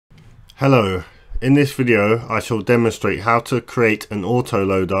Hello, in this video I shall demonstrate how to create an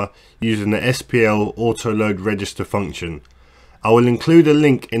autoloader using the SPL Autoload register function. I will include a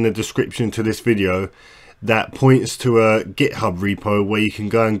link in the description to this video that points to a GitHub repo where you can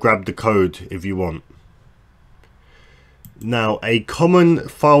go and grab the code if you want. Now, a common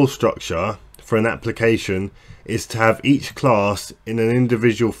file structure for an application is to have each class in an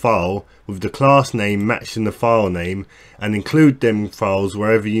individual file with the class name matching the file name, and include them files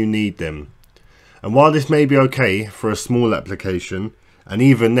wherever you need them. And while this may be okay for a small application, and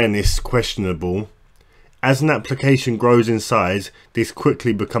even then it's questionable, as an application grows in size, this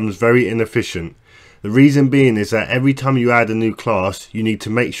quickly becomes very inefficient. The reason being is that every time you add a new class, you need to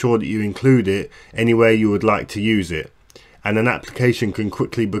make sure that you include it anywhere you would like to use it, and an application can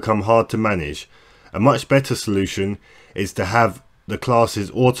quickly become hard to manage. A much better solution is to have the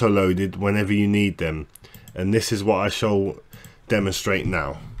classes auto-loaded whenever you need them, and this is what I shall demonstrate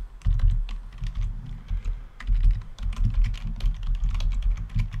now.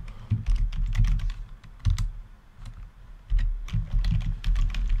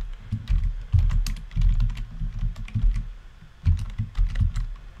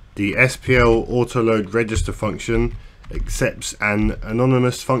 The SPL Autoload register function accepts an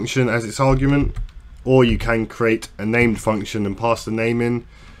anonymous function as its argument, or you can create a named function and pass the name in,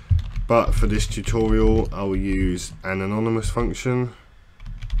 but for this tutorial I will use an anonymous function.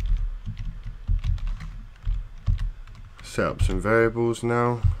 Set up some variables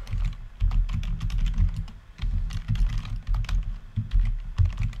now.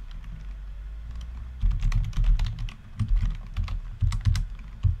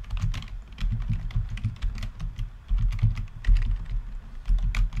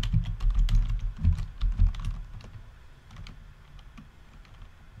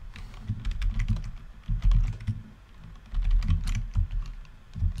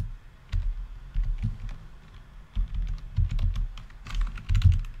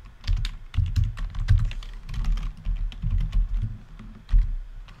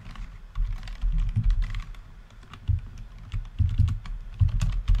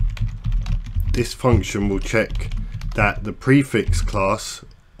 This function will check that the prefix class,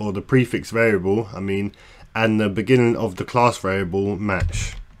 or the prefix variable, and the beginning of the class variable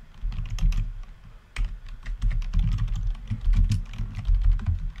match.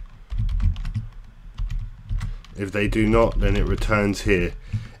 If they do not, then it returns here.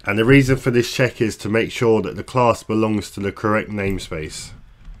 And the reason for this check is to make sure that the class belongs to the correct namespace.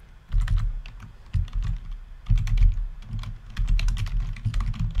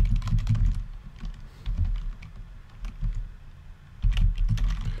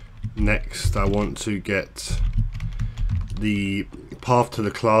 Next, I want to get the path to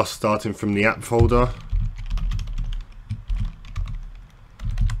the class starting from the app folder.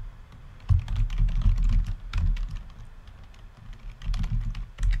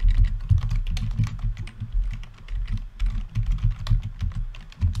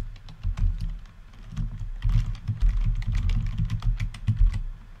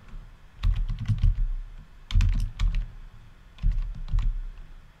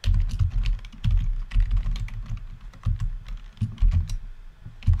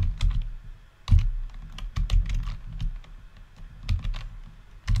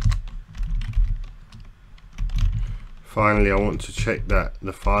 Finally, I want to check that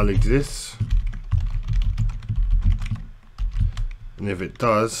the file exists, and if it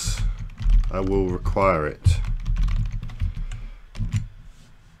does, I will require it.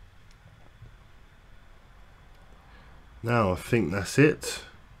 Now I think that's it,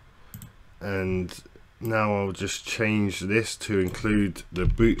 and now I'll just change this to include the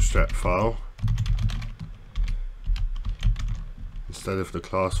bootstrap file instead of the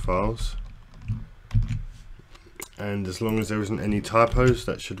class files. And as long as there isn't any typos,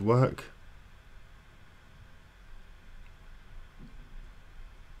 that should work.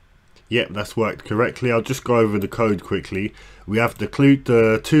 Yep, that's worked correctly. I'll just go over the code quickly. We have to include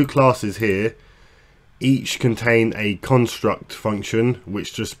the two classes here. Each contain a construct function,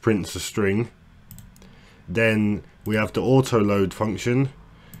 which just prints a string. Then we have the autoload function.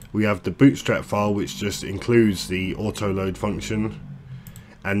 We have the bootstrap file, which just includes the autoload function.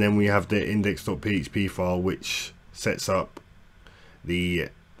 And then we have the index.php file, which sets up the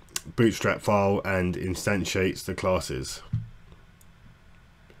bootstrap file and instantiates the classes.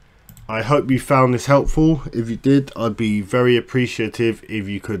 I hope you found this helpful. If you did, I'd be very appreciative if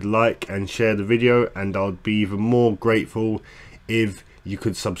you could like and share the video, and I'd be even more grateful if you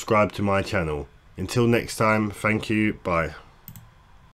could subscribe to my channel. Until next time, thank you, bye.